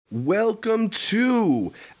Welcome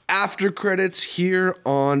to After Credits here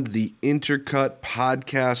on the Intercut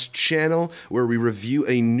podcast channel, where we review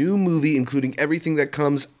a new movie, including everything that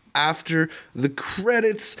comes after the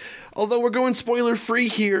credits. Although we're going spoiler-free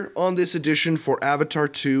here on this edition for Avatar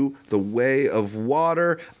 2, The Way of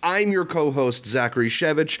Water. I'm your co-host, Zachary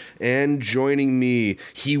Shevich, and joining me,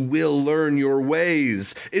 he will learn your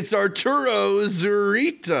ways. It's Arturo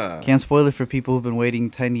Zurita. Can't spoil it for people who've been waiting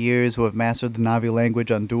 10 years, who have mastered the Navi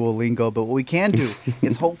language on Duolingo, but what we can do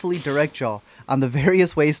is hopefully direct y'all on the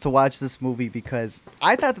various ways to watch this movie, because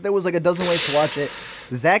I thought that there was like a dozen ways to watch it.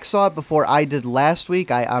 Zach saw it before I did last week.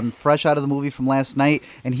 I'm fresh out of the movie from last night,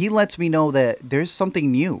 and he lets me know that there's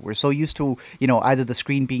something new. We're so used to, either the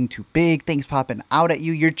screen being too big, things popping out at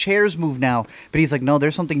you, your chairs move now. But he's like, no,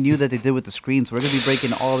 there's something new that they did with the screen, so we're going to be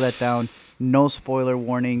breaking all of that down. No spoiler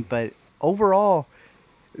warning, but overall,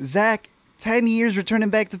 Zach, 10 years returning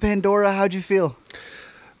back to Pandora, how'd you feel?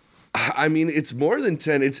 I mean, it's more than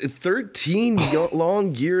 10. It's 13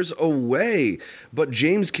 long years away. But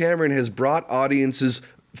James Cameron has brought audiences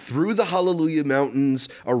through the Hallelujah Mountains,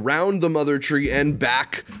 around the Mother Tree, and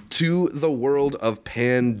back to the world of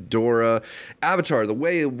Pandora. Avatar, The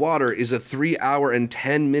Way of Water is a 3-hour and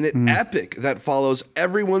 10-minute epic that follows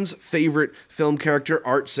everyone's favorite film character.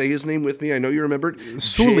 Art, say his name with me. I know you remembered.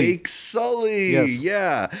 Sully. Jake Sully. Yes.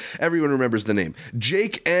 Yeah, everyone remembers the name.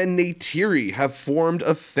 Jake and Neytiri have formed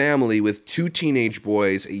a family with 2 teenage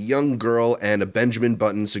boys, a young girl, and a Benjamin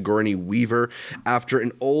Button Sigourney Weaver. After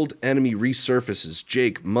an old enemy resurfaces,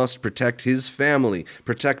 Jake must protect his family,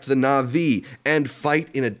 protect the Na'vi, and fight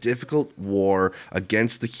in a difficult war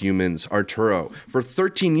against the humans. Arturo, for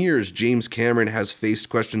 13 years, James Cameron has faced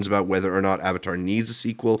questions about whether or not Avatar needs a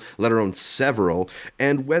sequel, let alone several,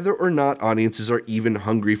 and whether or not audiences are even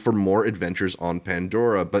hungry for more adventures on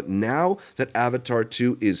Pandora. But now that Avatar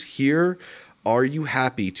 2 is here, are you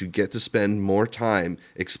happy to get to spend more time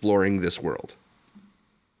exploring this world?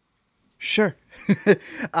 Sure.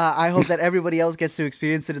 I hope that everybody else gets to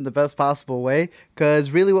experience it in the best possible way,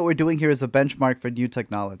 because really what we're doing here is a benchmark for new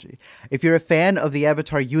technology. If you're a fan of the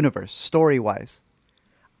Avatar universe, story-wise,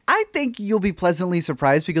 I think you'll be pleasantly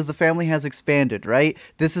surprised because the family has expanded, right?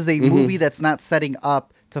 This is a movie that's not setting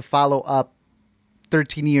up to follow up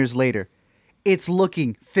 13 years later. It's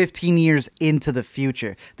looking 15 years into the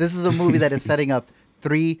future. This is a movie that is setting up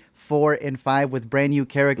 3, 4, and 5 with brand new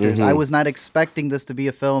characters. I was not expecting this to be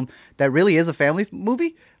a film that really is a family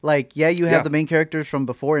movie. Like, you have the main characters from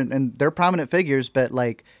before, and they're prominent figures, but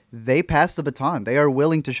like they passed the baton. They are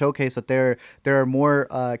willing to showcase that there are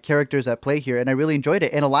more characters at play here, and I really enjoyed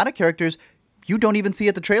it. And a lot of characters you don't even see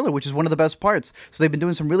at the trailer, which is one of the best parts. So they've been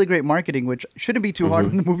doing some really great marketing, which shouldn't be too hard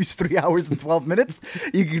when the movie's 3 hours and 12 minutes.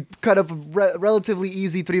 You could cut up a relatively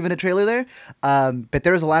easy 3-minute trailer there. But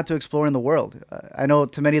there's a lot to explore in the world. I know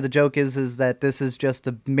to many of the joke is that this is just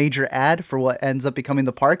a major ad for what ends up becoming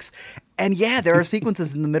the parks. And there are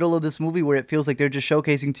sequences in the middle of this movie where it feels like they're just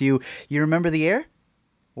showcasing to you, you remember the air?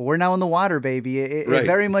 Well, we're now in the water, baby. It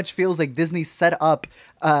very much feels like Disney set up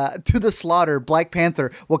to the slaughter Black Panther,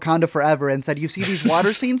 Wakanda Forever, and said, you see these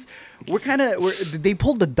water scenes? They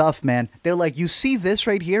pulled the duff, man. They're like, you see this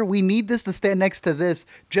right here? We need this to stand next to this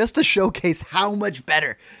just to showcase how much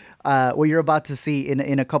better what you're about to see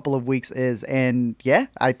in a couple of weeks is. And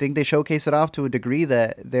I think they showcase it off to a degree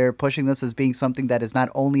that they're pushing this as being something that is not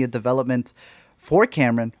only a development for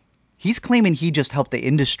Cameron, he's claiming he just helped the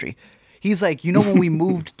industry. He's like, when we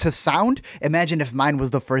moved to sound, imagine if mine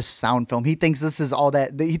was the first sound film. He thinks this is all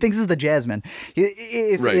that. He thinks this is the Jazzman.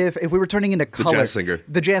 If we were turning into color.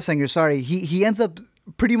 The jazz singer, sorry. He ends up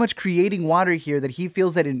pretty much creating water here that he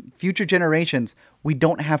feels that in future generations, we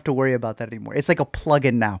don't have to worry about that anymore. It's like a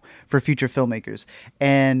plug-in now for future filmmakers.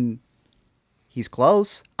 And he's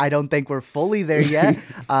close. I don't think we're fully there yet.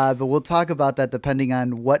 But we'll talk about that depending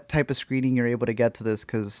on what type of screening you're able to get to this,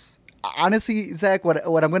 because honestly, Zach,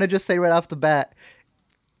 what I'm going to just say right off the bat,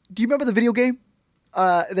 do you remember the video game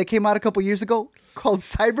that came out a couple years ago called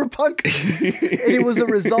Cyberpunk? And it was a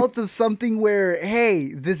result of something where,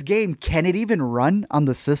 hey, this game, can it even run on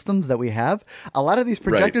the systems that we have? A lot of these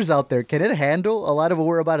projectors out there, can it handle a lot of what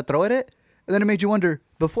we're about to throw at it? And then it made you wonder,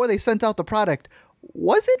 before they sent out the product,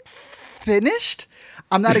 was it finished?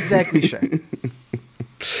 I'm not exactly sure.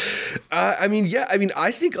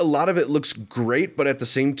 I think a lot of it looks great, but at the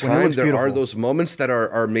same time, there are those moments that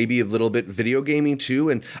are maybe a little bit video gaming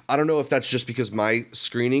too. And I don't know if that's just because my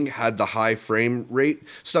screening had the high frame rate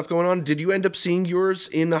stuff going on. Did you end up seeing yours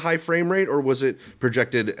in a high frame rate, or was it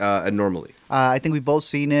projected normally? I think we've both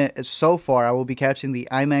seen it so far. I will be catching the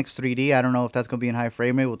IMAX 3D. I don't know if that's going to be in high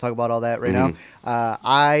frame rate. We'll talk about all that right now.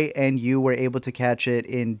 I and you were able to catch it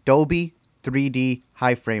in Dolby 3D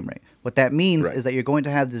high frame rate. What that means Right. is that you're going to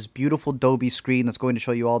have this beautiful Dolby screen that's going to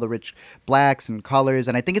show you all the rich blacks and colors.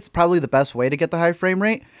 And I think it's probably the best way to get the high frame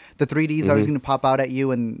rate. The 3D is always going to pop out at you.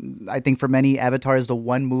 And I think for many, Avatar is the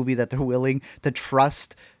one movie that they're willing to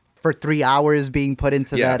trust for 3 hours being put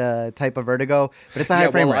into Yeah. that type of vertigo. But it's a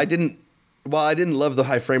high frame well, rate. I didn't love the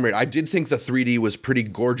high frame rate. I did think the 3D was pretty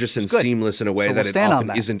gorgeous and good. seamless in a way So that we'll it stand on often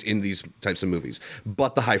that. isn't in these types of movies.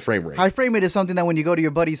 But the high frame rate. High frame rate is something that when you go to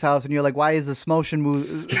your buddy's house and you're like, why is this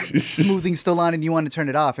smoothing still on and you want to turn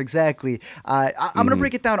it off? Exactly. I'm going to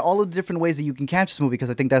break it down all of the different ways that you can catch this movie because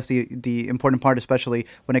I think that's the important part, especially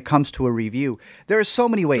when it comes to a review. There are so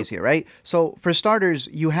many ways here, right? So for starters,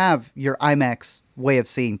 you have your IMAX way of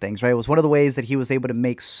seeing things, right? It was one of the ways that he was able to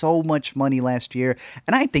make so much money last year,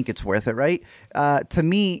 and I think it's worth it, right? To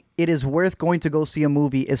me, it is worth going to go see a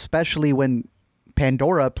movie, especially when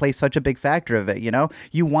Pandora plays such a big factor of it, you know?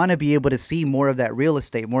 You want to be able to see more of that real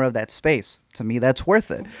estate, more of that space. To me, that's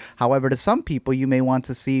worth it. However, to some people, you may want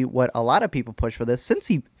to see what a lot of people push for this. Since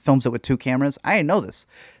he films it with 2 cameras, I didn't know this.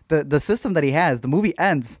 The system that he has, the movie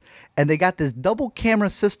ends, and they got this double camera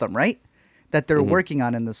system, right? That they're working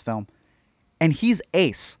on in this film. And he's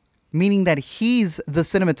ace, meaning that he's the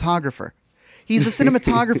cinematographer. He's the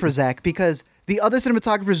cinematographer, Zach, because the other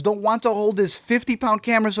cinematographers don't want to hold this 50-pound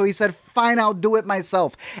camera, so he said, fine, I'll do it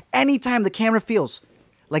myself. Anytime the camera feels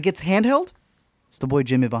like it's handheld, it's the boy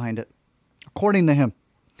Jimmy behind it, according to him.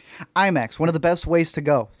 IMAX, one of the best ways to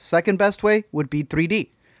go. Second best way would be 3D.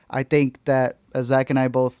 I think that, as Zach and I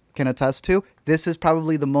both can attest to, this is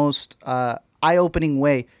probably the most eye-opening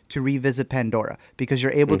way to revisit Pandora because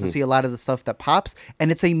you're able to see a lot of the stuff that pops,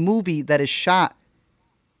 and it's a movie that is shot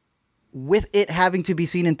with it having to be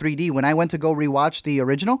seen in 3D. When I went to go rewatch the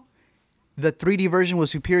original, the 3D version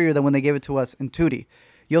was superior than when they gave it to us in 2D.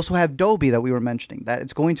 You also have Dolby that we were mentioning, that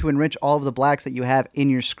it's going to enrich all of the blacks that you have in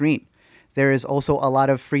your screen. There is also a lot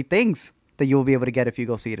of free things that you will be able to get if you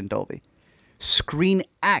go see it in Dolby. Screen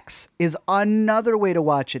X is another way to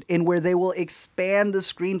watch it, in where they will expand the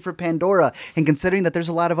screen for Pandora. And considering that there's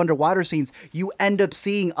a lot of underwater scenes, you end up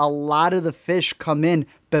seeing a lot of the fish come in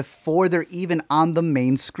before they're even on the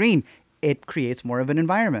main screen. It creates more of an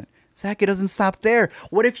environment. Zach, it doesn't stop there.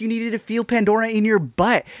 What if you needed to feel Pandora in your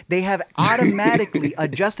butt? They have automatically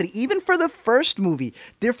adjusted, even for the first movie,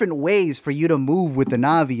 different ways for you to move with the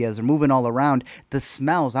Na'vi as they're moving all around. The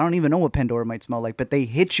smells, I don't even know what Pandora might smell like, but they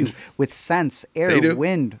hit you with scents, air,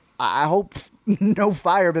 wind. I hope no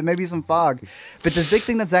fire, but maybe some fog. But the big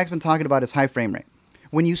thing that Zach's been talking about is high frame rate.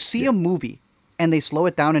 When you see a movie and they slow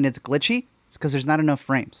it down and it's glitchy, it's because there's not enough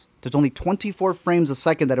frames. There's only 24 frames a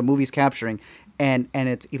second that a movie's capturing, and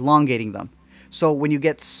it's elongating them. So when you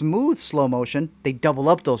get smooth slow motion, they double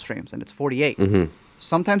up those frames, and it's 48.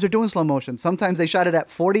 Sometimes they're doing slow motion. Sometimes they shot it at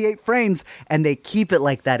 48 frames, and they keep it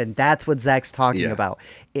like that, and that's what Zach's talking about.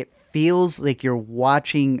 It feels like you're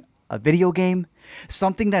watching a video game,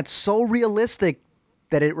 something that's so realistic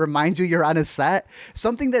that it reminds you you're on a set,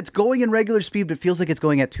 something that's going in regular speed but feels like it's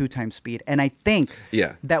going at 2 times speed. And I think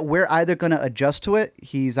that we're either going to adjust to it.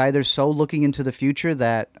 He's either so looking into the future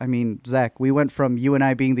that, I mean, Zach, we went from you and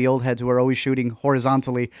I being the old heads who are always shooting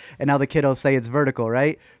horizontally, and now the kiddos say it's vertical,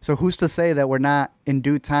 right? So who's to say that we're not, in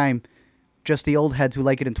due time, just the old heads who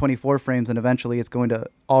like it in 24 frames, and eventually it's going to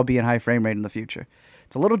all be in high frame rate in the future.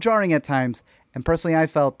 It's a little jarring at times, and personally I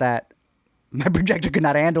felt that my projector could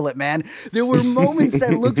not handle it, man. There were moments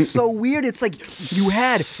that looked so weird. It's like you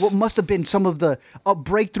had what must have been some of a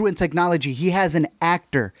breakthrough in technology. He has an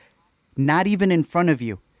actor not even in front of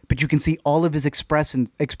you, but you can see all of his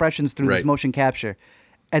expressions through this motion capture.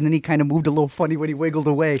 And then he kind of moved a little funny when he wiggled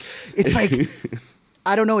away. It's like,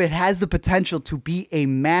 I don't know, it has the potential to be a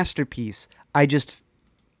masterpiece.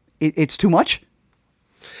 It's too much.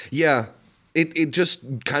 Yeah. It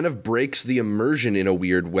just kind of breaks the immersion in a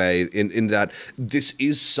weird way in that this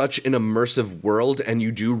is such an immersive world, and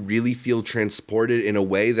you do really feel transported in a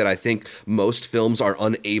way that I think most films are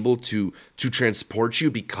unable to transport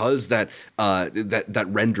you, because that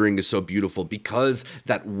rendering is so beautiful, because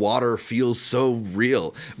that water feels so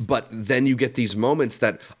real. But then you get these moments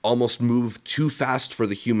that almost move too fast for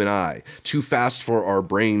the human eye, too fast for our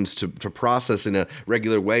brains to process in a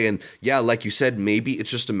regular way. And yeah, like you said, maybe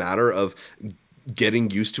it's just a matter of getting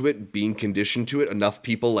used to it, being conditioned to it. Enough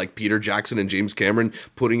people like Peter Jackson and James Cameron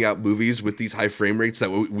putting out movies with these high frame rates that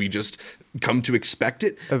we just come to expect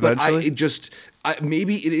it. Eventually. But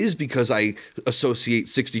maybe it is because I associate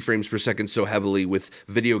 60 frames per second so heavily with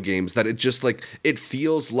video games that it just it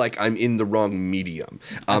feels like I'm in the wrong medium.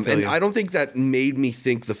 I don't think that made me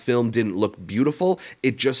think the film didn't look beautiful.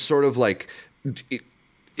 It just sort of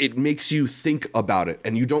it makes you think about it,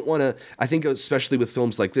 and you don't want to, I think especially with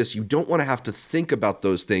films like this, you don't want to have to think about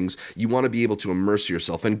those things. You want to be able to immerse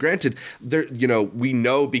yourself. And granted, there, we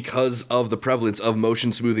know because of the prevalence of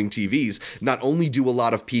motion smoothing TVs, not only do a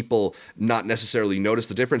lot of people not necessarily notice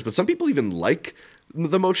the difference, but some people even like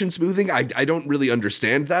the motion smoothing. I don't really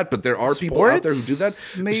understand that, but there are people out there who do that.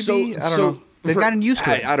 Maybe, I don't know. They've gotten used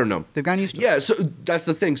to it. I don't know. They've gotten used to it. Yeah, so that's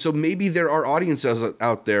the thing. So maybe there are audiences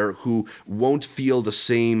out there who won't feel the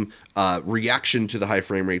same reaction to the high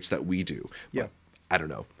frame rates that we do. Yeah. But I don't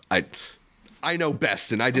know. I know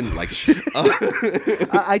best, and I didn't like it.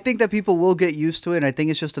 I think that people will get used to it, and I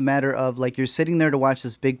think it's just a matter of, like, you're sitting there to watch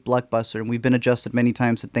this big blockbuster, and we've been adjusted many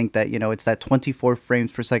times to think that, it's that 24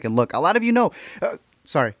 frames per second look. A lot of you know.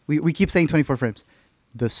 Sorry, we keep saying 24 frames.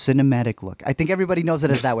 The cinematic look. I think everybody knows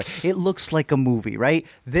it as that way. It looks like a movie, right?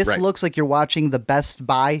 This looks like you're watching the Best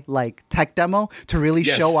Buy like tech demo to really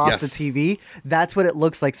show off the TV. That's what it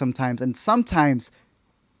looks like sometimes. And sometimes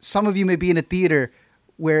some of you may be in a theater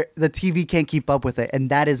where the TV can't keep up with it, and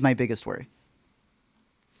that is my biggest worry.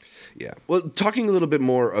 Yeah. Well, talking a little bit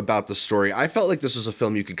more about the story, I felt like this was a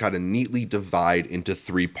film you could kind of neatly divide into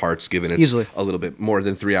 3 parts, given it's a little bit more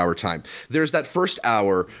than 3 hour time. There's that first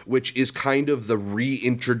hour, which is kind of the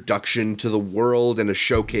reintroduction to the world and a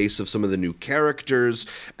showcase of some of the new characters.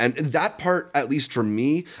 And that part, at least for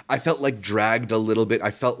me, I felt like dragged a little bit.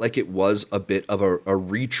 I felt like it was a bit of a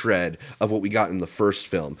retread of what we got in the first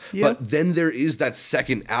film. Yeah. But then there is that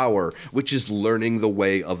second hour, which is learning the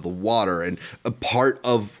way of the water. And a part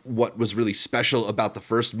of what was really special about the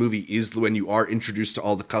first movie is when you are introduced to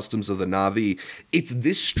all the customs of the Na'vi. It's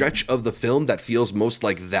this stretch of the film that feels most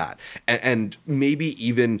like that, and maybe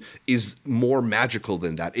even is more magical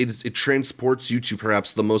than that. It transports you to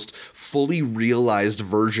perhaps the most fully realized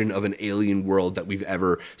version of an alien world that we've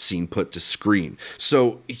ever seen put to screen.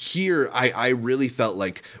 So here, I really felt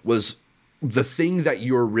like was the thing that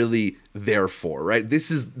you're really there for, right?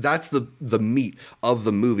 That's the meat of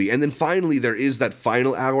the movie. And then finally there is that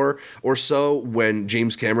final hour or so when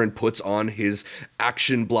James Cameron puts on his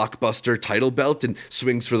action blockbuster title belt and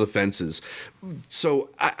swings for the fences. So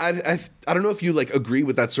I don't know if you agree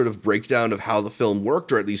with that sort of breakdown of how the film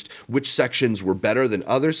worked, or at least which sections were better than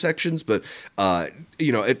other sections, but I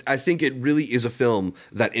think it really is a film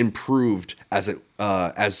that improved as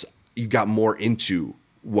you got more into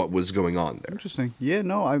what was going on there. Interesting. Yeah,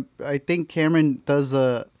 no, I think Cameron does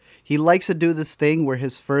he likes to do this thing where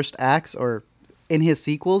his first acts, or in his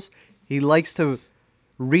sequels, he likes to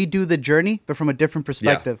redo the journey, but from a different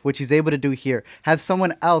perspective, which he's able to do here. Have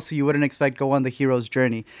someone else who you wouldn't expect go on the hero's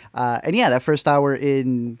journey. And yeah, that first hour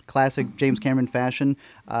in classic James Cameron fashion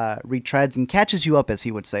retreads and catches you up, as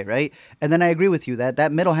he would say, right? And then I agree with you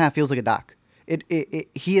that middle half feels like a doc.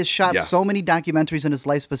 He has shot so many documentaries in his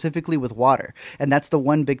life, specifically with water, and that's the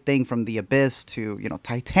one big thing, from The Abyss to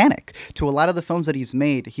Titanic to a lot of the films that he's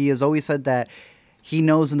made. He has always said that he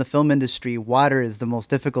knows in the film industry water is the most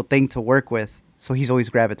difficult thing to work with, so he's always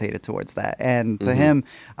gravitated towards that. And to him,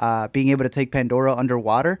 being able to take Pandora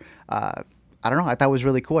underwater, I don't know, I thought it was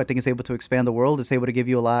really cool. I think it's able to expand the world. It's able to give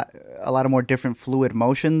you a lot of more different fluid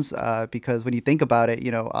motions, because when you think about it,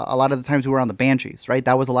 a lot of the times we were on the Banshees, right?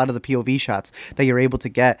 That was a lot of the POV shots that you're able to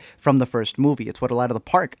get from the first movie. It's what a lot of the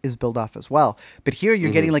park is built off as well. But here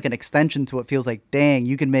you're getting like an extension to it. Feels like, dang,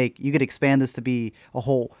 you could expand this to be a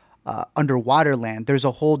whole underwater land. There's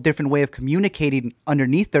a whole different way of communicating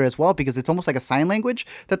underneath there as well, because it's almost like a sign language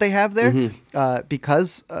that they have there,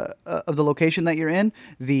 because of the location that you're in.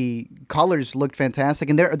 The colors looked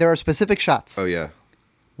fantastic, and there are specific shots. Oh yeah,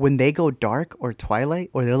 when they go dark or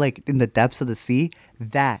twilight, or they're like in the depths of the sea,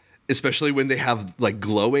 that. Especially when they have like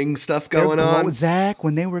glowing stuff going on. Zach,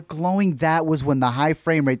 when they were glowing, that was when the high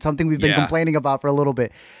frame rate, something we've been complaining about for a little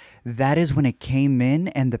bit. That is when it came in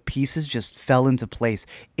and the pieces just fell into place.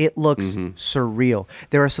 It looks surreal.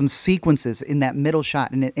 There are some sequences in that middle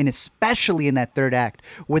shot, and especially in that third act,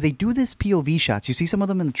 where they do this POV shots. You see some of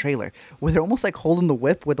them in the trailer, where they're almost like holding the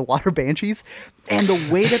whip with the water banshees. And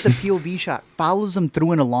the way that the POV shot follows them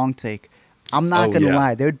through in a long take, I'm not going to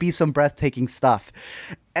lie, there would be some breathtaking stuff.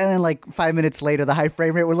 And then like 5 minutes later, the high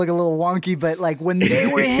frame rate would look a little wonky, but like when they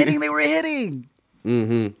were hitting, they were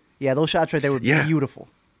hitting. Yeah, those shots right there were beautiful.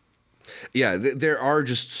 Yeah, there are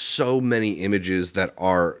just so many images that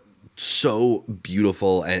are so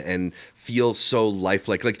beautiful and feel so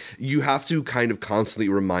lifelike. Like, you have to kind of constantly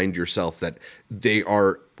remind yourself that they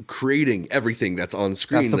are creating everything that's on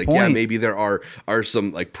screen. That's the point. Yeah, maybe there are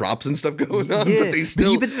some like props and stuff going on, but they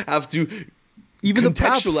still have to even the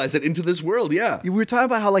props. Contextualize it into this world, yeah. We were talking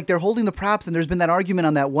about how like they're holding the props, and there's been that argument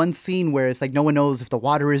on that one scene where it's like no one knows if the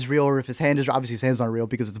water is real or if his hand is. Obviously, his hand's not real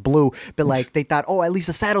because it's blue. But like they thought, oh, at least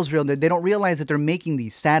the saddle's real. And they don't realize that they're making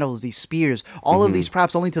these saddles, these spears, all of these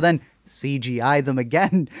props, only to then CGI them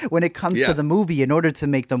again when it comes to the movie in order to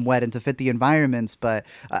make them wet and to fit the environments. But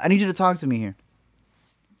I need you to talk to me here.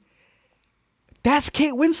 That's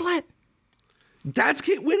Kate Winslet. That's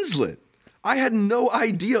Kate Winslet. I had no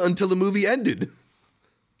idea until the movie ended.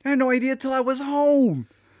 I had no idea till I was home.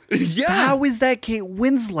 Yeah. How is that Kate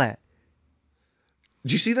Winslet?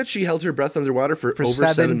 Did you see that she held her breath underwater for over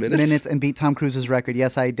 7 minutes? And beat Tom Cruise's record.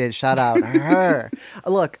 Yes, I did. Shout out her.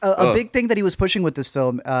 Look, a big thing that he was pushing with this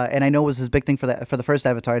film, and I know was his big thing for the first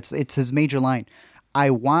Avatar. It's his major line. I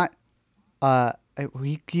want. I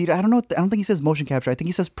don't know. I don't think he says motion capture. I think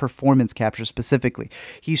he says performance capture specifically.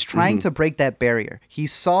 He's trying to break that barrier. He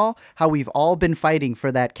saw how we've all been fighting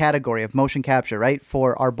for that category of motion capture, right?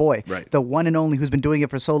 For our boy, right, the one and only who's been doing it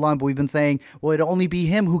for so long. But we've been saying, well, it'll only be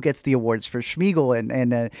him who gets the awards for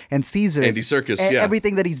Schmeagol and Caesar, Andy Serkis,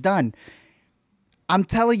 everything that he's done. I'm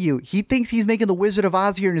telling you, he thinks he's making the Wizard of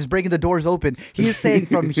Oz here and is breaking the doors open. He is saying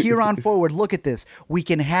from here on forward, look at this. We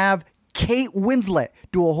can have Kate Winslet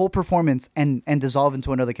do a whole performance and dissolve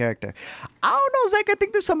into another character. I don't know, Zach. I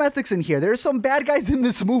think there's some ethics in here. There are some bad guys in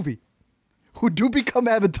this movie who do become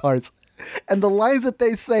avatars. And the lines that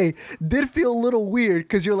they say did feel a little weird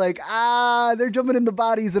because you're like, they're jumping into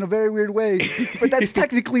bodies in a very weird way. But that's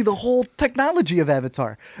technically the whole technology of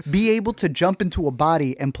Avatar. Be able to jump into a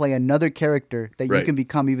body and play another character that you can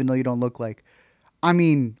become even though you don't look like. I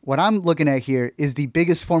mean, what I'm looking at here is the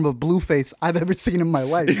biggest form of blueface I've ever seen in my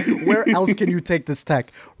life. Where else can you take this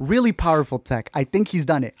tech? Really powerful tech. I think he's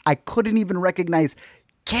done it. I couldn't even recognize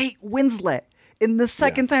Kate Winslet in the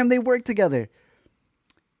second time they worked together.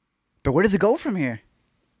 But where does it go from here?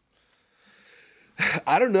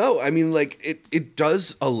 I don't know. I mean, like, it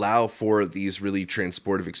does allow for these really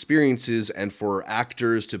transportive experiences and for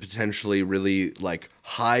actors to potentially really, like,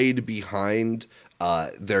 hide behind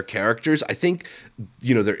their characters. I think,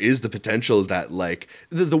 there is the potential that, like,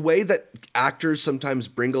 the way that actors sometimes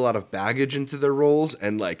bring a lot of baggage into their roles,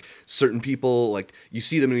 and, like, certain people, like, you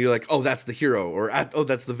see them and you're like, oh, that's the hero, or, oh,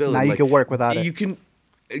 that's the villain. Now you can work without it. You can,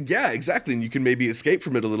 yeah, exactly. And you can maybe escape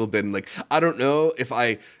from it a little bit. And, like, I don't know if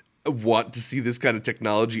I want to see this kind of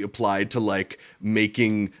technology applied to, like,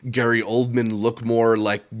 making Gary Oldman look more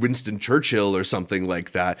like Winston Churchill or something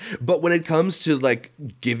like that. But when it comes to, like,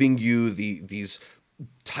 giving you these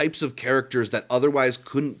types of characters that otherwise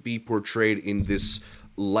couldn't be portrayed in this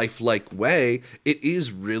lifelike way, it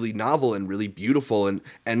is really novel and really beautiful and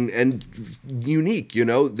unique.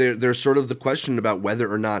 There's sort of the question about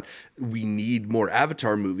whether or not we need more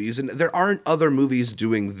Avatar movies, and there aren't other movies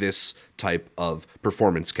doing this type of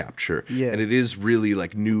performance capture. And it is really,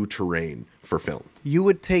 like, new terrain for film. You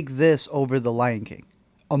would take this over The Lion King,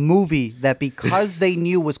 a movie that, because they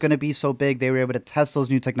knew was going to be so big, they were able to test those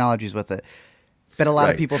new technologies with it. But a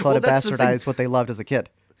lot of people thought it bastardized what they loved as a kid.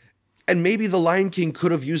 And maybe The Lion King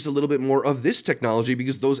could have used a little bit more of this technology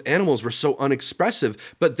because those animals were so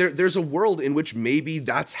unexpressive. But there's a world in which maybe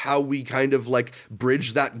that's how we kind of, like,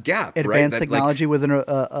 bridge that gap. Advanced right? technology within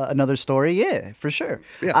another story, yeah, for sure.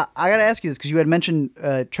 Yeah. I got to ask you this because you had mentioned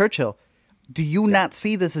Churchill. Do you not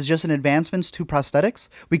see this as just an advancements to prosthetics?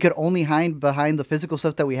 We could only hide behind the physical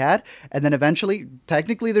stuff that we had, and then eventually,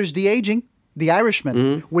 technically, there's de-aging. The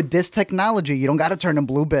Irishman, with this technology, you don't got to turn him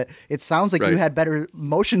blue, but it sounds like you had better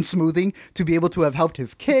motion smoothing to be able to have helped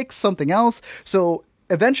his kicks, something else. So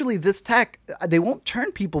eventually this tech, they won't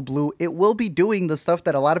turn people blue. It will be doing the stuff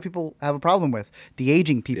that a lot of people have a problem with,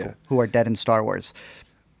 de-aging people who are dead in Star Wars.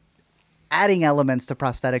 Adding elements to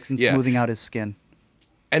prosthetics and smoothing out his skin.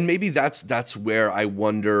 And maybe that's where I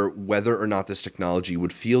wonder whether or not this technology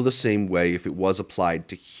would feel the same way if it was applied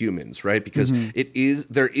to humans, right? Because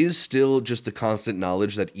there is still just the constant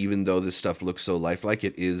knowledge that even though this stuff looks so lifelike,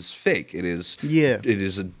 it is fake. It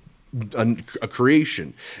is a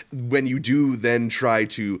creation. When you do then try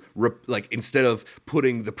to, instead of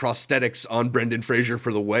putting the prosthetics on Brendan Fraser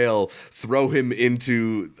for the whale, throw him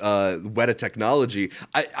into Weta technology,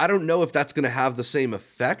 I don't know if that's going to have the same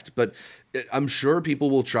effect, but I'm sure people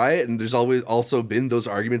will try it, and there's always also been those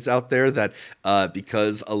arguments out there that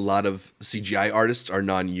because a lot of CGI artists are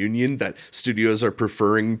non-union, that studios are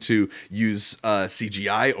preferring to use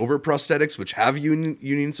CGI over prosthetics, which have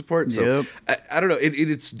union support. So I don't know.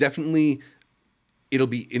 It's definitely, it'll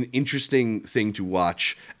be an interesting thing to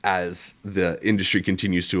watch as the industry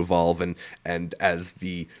continues to evolve and as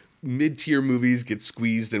the mid-tier movies get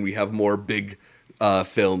squeezed and we have more big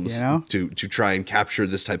films to try and capture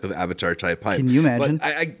this type of Avatar type hype. Can you imagine?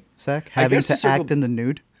 But Zach? I Having guess to to circle- act in the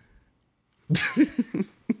nude?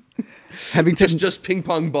 Having to just ping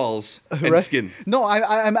pong balls and right? skin. No,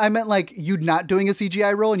 I meant like you not doing a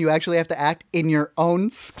CGI role and you actually have to act in your own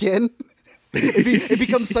skin. It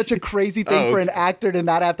becomes such a crazy thing for an actor to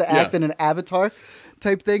not have to act in an avatar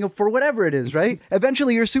type thing for whatever it is, right?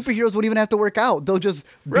 Eventually, your superheroes won't even have to work out; they'll just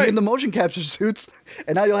be in the motion capture suits,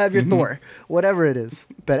 and now you'll have your Thor, whatever it is.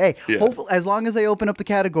 But hey, hopefully, as long as they open up the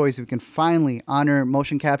categories, we can finally honor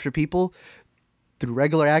motion capture people through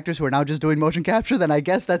regular actors who are now just doing motion capture. Then I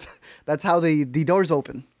guess that's how the doors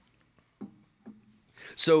open.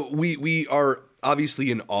 So we are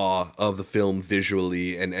obviously in awe of the film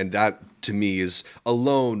visually, and that to me is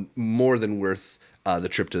alone more than worth the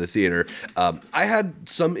trip to the theater. I had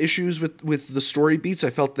some issues with the story beats.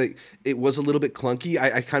 I felt that it was a little bit clunky.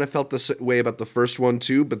 I kind of felt this way about the first one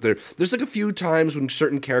too, but there's like a few times when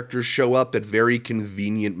certain characters show up at very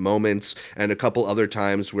convenient moments, and a couple other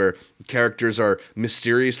times where characters are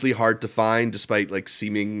mysteriously hard to find despite like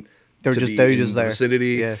seeming they're to just be there, in just the there.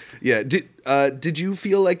 vicinity. Yeah. Did you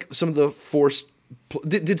feel like some of the forced?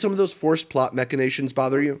 Did some of those forced plot machinations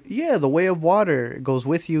bother you? Yeah, the way of water goes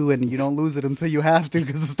with you, and you don't lose it until you have to,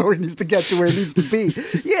 because the story needs to get to where it needs to be.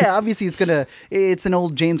 Yeah, obviously it's an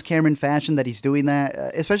old James Cameron fashion that he's doing that,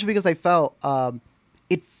 especially because I felt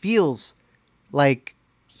it feels like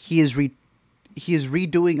he is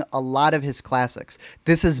redoing a lot of his classics.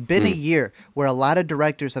 This has been a year where a lot of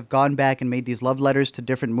directors have gone back and made these love letters to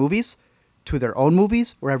different movies, to their own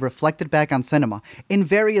movies, or have reflected back on cinema in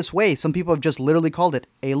various ways. Some people have just literally called it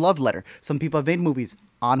a love letter. Some people have made movies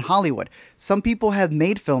on Hollywood. Some people have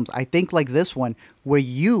made films, I think like this one, where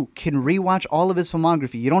you can rewatch all of his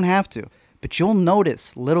filmography. You don't have to, but you'll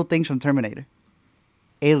notice little things from Terminator,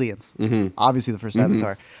 Aliens, obviously the first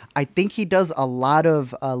Avatar. I think he does a lot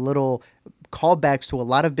of little callbacks to a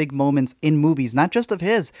lot of big moments in movies, not just of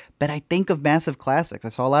his, but I think of massive classics. I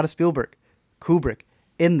saw a lot of Spielberg, Kubrick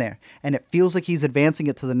in there, and it feels like he's advancing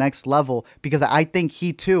it to the next level, because I think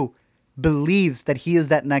he too believes that he is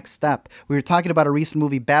that next step. We were talking about a recent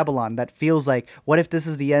movie, Babylon, that feels like, what if this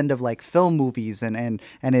is the end of like film movies, and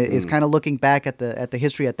it is kind of looking back at the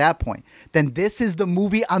history at that point. Then this is the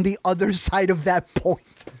movie on the other side of that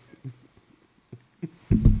point.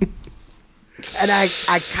 And I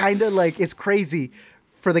kind of like, it's crazy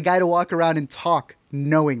for the guy to walk around and talk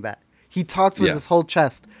knowing that. He talks with his whole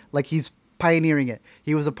chest like he's pioneering it.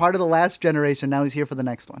 He was a part of the last generation. Now he's here for the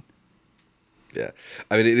next one. Yeah.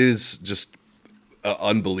 I mean, it is just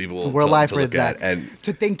unbelievable. We're alive to for it, look Zach. at. And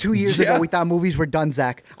to think 2 years ago we thought movies were done,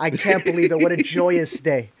 Zach. I can't believe it. What a joyous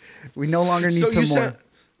day. We no longer need to mourn.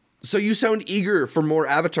 So you sound eager for more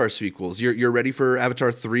Avatar sequels. You're ready for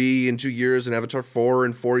Avatar 3 in 2 years, and Avatar 4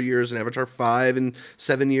 in 4 years, and Avatar 5 in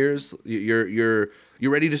 7 years. You're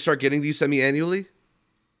ready to start getting these semi-annually?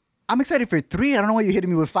 I'm excited for 3. I don't know why you're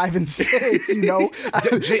hitting me with 5 and 6, you know?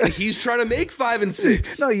 He's trying to make 5 and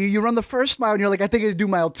 6. No, you run the first mile and you're like, I think I do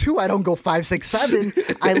mile 2. I don't go 5, 6, 7.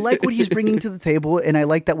 I like what he's bringing to the table, and I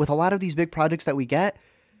like that with a lot of these big projects that we get,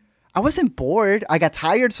 I wasn't bored. I got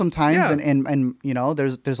tired sometimes, and you know,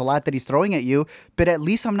 there's a lot that he's throwing at you, but at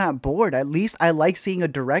least I'm not bored. At least I like seeing a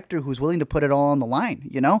director who's willing to put it all on the line,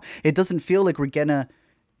 you know? It doesn't feel like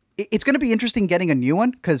it's going to be interesting getting a new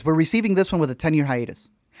one, because we're receiving this one with a 10-year hiatus.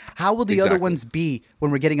 How will the other ones be when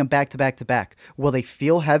we're getting them back to back to back? Will they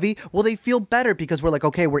feel heavy? Will they feel better because we're like,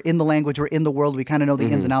 okay, we're in the language, we're in the world, we kind of know the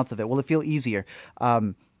ins and outs of it? Will it feel easier?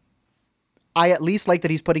 I at least like that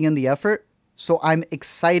he's putting in the effort, so I'm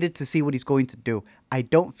excited to see what he's going to do. I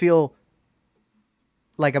don't feel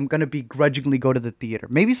like I'm going to begrudgingly go to the theater.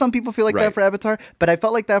 Maybe some people feel like that for Avatar, but I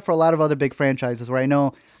felt like that for a lot of other big franchises where I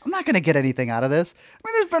know I'm not going to get anything out of this. I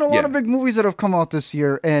mean, there's been a lot of big movies that have come out this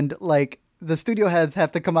year, and like, the studio heads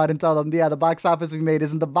have to come out and tell them, yeah, the box office we made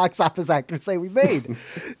isn't the box office actors say we made.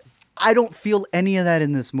 I don't feel any of that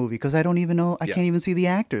in this movie because I don't even know. I can't even see the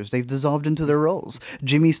actors. They've dissolved into their roles.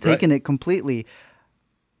 Jimmy's taken it completely.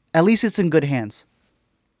 At least it's in good hands.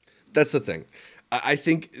 That's the thing. I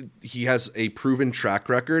think he has a proven track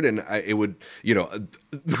record, and it would, you know,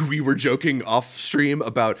 we were joking off stream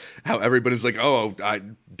about how everybody's like, oh, I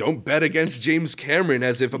don't bet against James Cameron,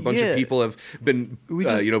 as if a bunch of people have been,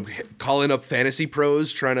 you know, calling up fantasy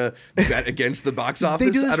pros trying to bet against the box office.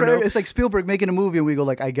 They do this I don't know. It's like Spielberg making a movie, and we go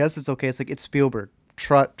like, I guess it's okay. It's like, it's Spielberg.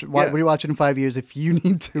 Rewatch it in 5 years if you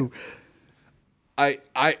need to. I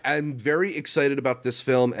am very excited about this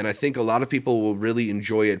film, and I think a lot of people will really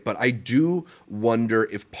enjoy it, but I do wonder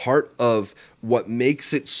if part of what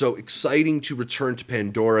makes it so exciting to return to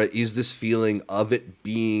Pandora is this feeling of it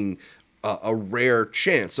being a rare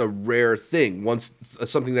chance, a rare thing, once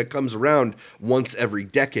something that comes around once every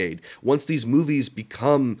decade. Once these movies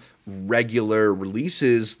become regular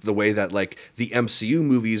releases, the way that like the MCU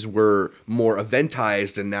movies were more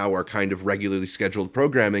eventized and now are kind of regularly scheduled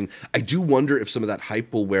programming, I do wonder if some of that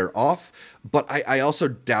hype will wear off. But I also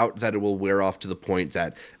doubt that it will wear off to the point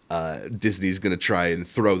that Disney's going to try and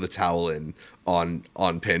throw the towel in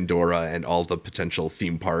on Pandora and all the potential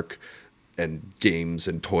theme park and games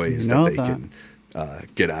and toys that they can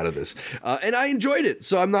get out of this. And I enjoyed it.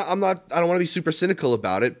 So I don't want to be super cynical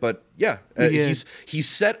about it, but yeah. He's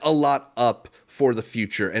set a lot up for the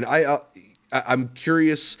future. And I'm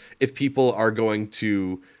curious if people are going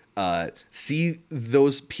to see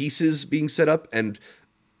those pieces being set up and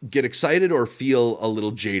get excited or feel a little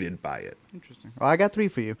jaded by it. Interesting. Well, I got 3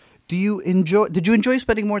 for you. Did you enjoy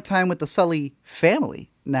spending more time with the Sully family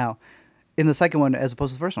now in the second one as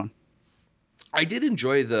opposed to the first one? I did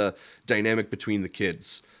enjoy the dynamic between the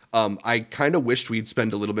kids. I kind of wished we'd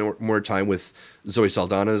spend a little bit more time with Zoe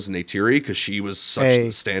Saldana's Neytiri because she was such the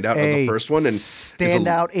standout of the first one. And stand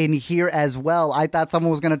out in here as well. I thought someone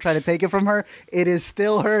was going to try to take it from her. It is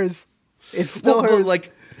still hers. It's still hers.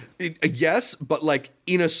 Yes, but like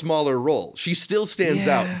in a smaller role. She still stands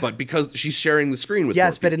out, but because she's sharing the screen with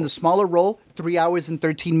more but in the smaller role, 3 hours and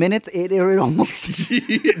 13 minutes, it almost...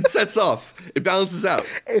 it sets off. It balances out.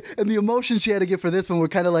 And the emotions she had to give for this one were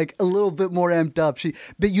kind of like a little bit more amped up.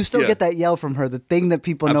 But you still get that yell from her, the thing that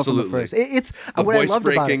people know from the first. It's what I loved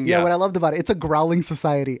about it. Yeah, what I loved about it. It's a growling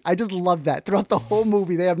society. I just love that. Throughout the whole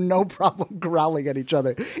movie, they have no problem growling at each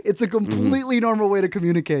other. It's a completely normal way to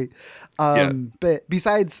communicate. But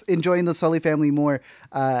besides enjoying the Sully family more,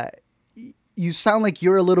 you sound like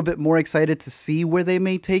you're a little bit more excited to see where they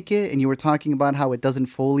may take it, and you were talking about how it doesn't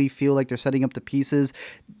fully feel like they're setting up the pieces.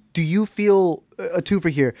 Do you feel a 2 for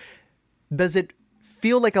here? Does it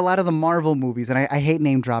feel like a lot of the Marvel movies, and I hate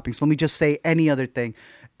name dropping, so let me just say any other thing,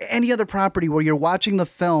 any other property where you're watching the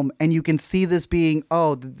film and you can see this being,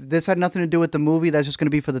 this had nothing to do with the movie, that's just going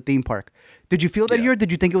to be for the theme park. Did you feel that here?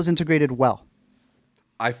 Did you think it was integrated well?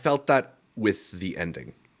 I felt that with the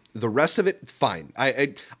ending. The rest of it, fine.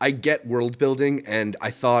 I get world building, and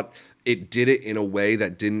I thought it did it in a way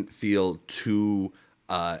that didn't feel too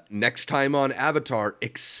next time on Avatar,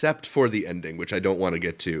 except for the ending, which I don't want to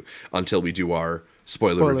get to until we do our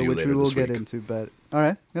spoiler review which later we will this week. Get into. But all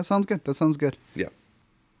right, that sounds good. Yeah.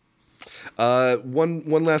 One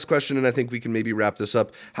last question, and I think we can maybe wrap this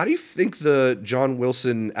up. How do you think the John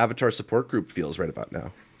Wilson Avatar support group feels right about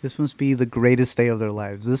now? This must be the greatest day of their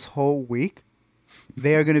lives. This whole week,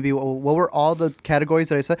 they are going to be, what were all the categories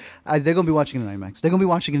that I said? They're going to be watching it in IMAX. They're going to be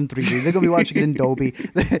watching it in 3D. They're going to be watching it in Dolby.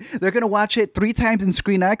 They're going to watch it 3 times in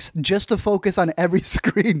Screen X just to focus on every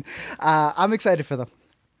screen. I'm excited for them.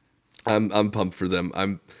 I'm pumped for them.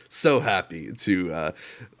 I'm so happy to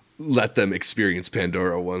let them experience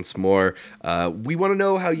Pandora once more. We want to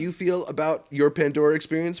know how you feel about your Pandora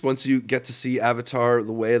experience once you get to see Avatar: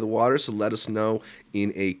 The Way of the Water, so let us know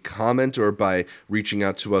in a comment or by reaching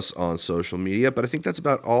out to us on social media. But I think that's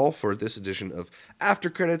about all for this edition of After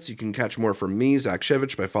Credits. You can catch more from me, Zach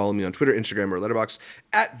Shevich, by following me on Twitter, Instagram, or Letterboxd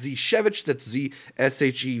at ZShevich. That's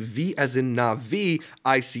ZSHEV as in Navi,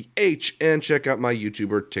 ICH. And check out my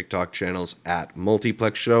YouTube or TikTok channels at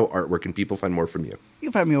Multiplex Show. Artwork and people, find more from you. You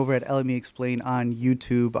can find me over at LME Explain on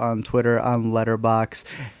YouTube, on Twitter, on Letterboxd.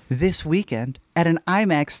 This weekend at an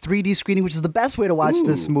IMAX 3D screening, which is the best way to watch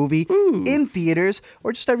this movie in theaters,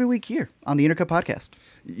 or just every week here on the Intercut Podcast.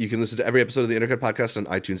 You can listen to every episode of the Intercut Podcast on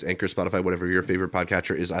iTunes, Anchor, Spotify, whatever your favorite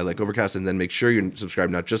podcatcher is. I like Overcast, and then make sure you subscribe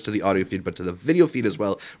not just to the audio feed, but to the video feed as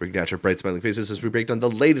well, where you can catch our bright smiling faces as we break down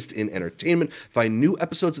the latest in entertainment. Find new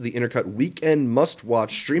episodes of the Intercut Weekend Must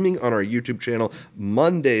Watch streaming on our YouTube channel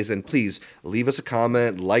Mondays, and please leave us a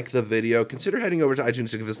comment, like the video, consider heading over to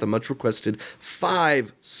iTunes to give us the much requested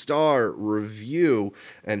 5-star review,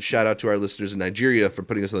 and shout out to our listeners in Nigeria for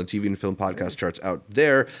putting us on the TV and film podcast charts out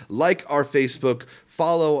there. Like our Facebook,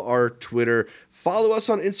 follow our Twitter, follow us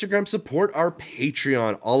on Instagram, support our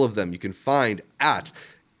Patreon, all of them you can find at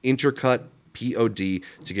Intercut Pod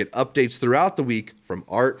to get updates throughout the week from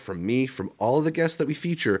Art, from me, from all of the guests that we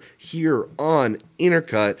feature here on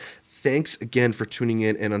Intercut. Thanks again for tuning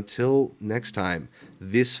in, and until next time,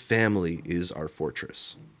 this family is our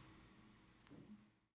fortress.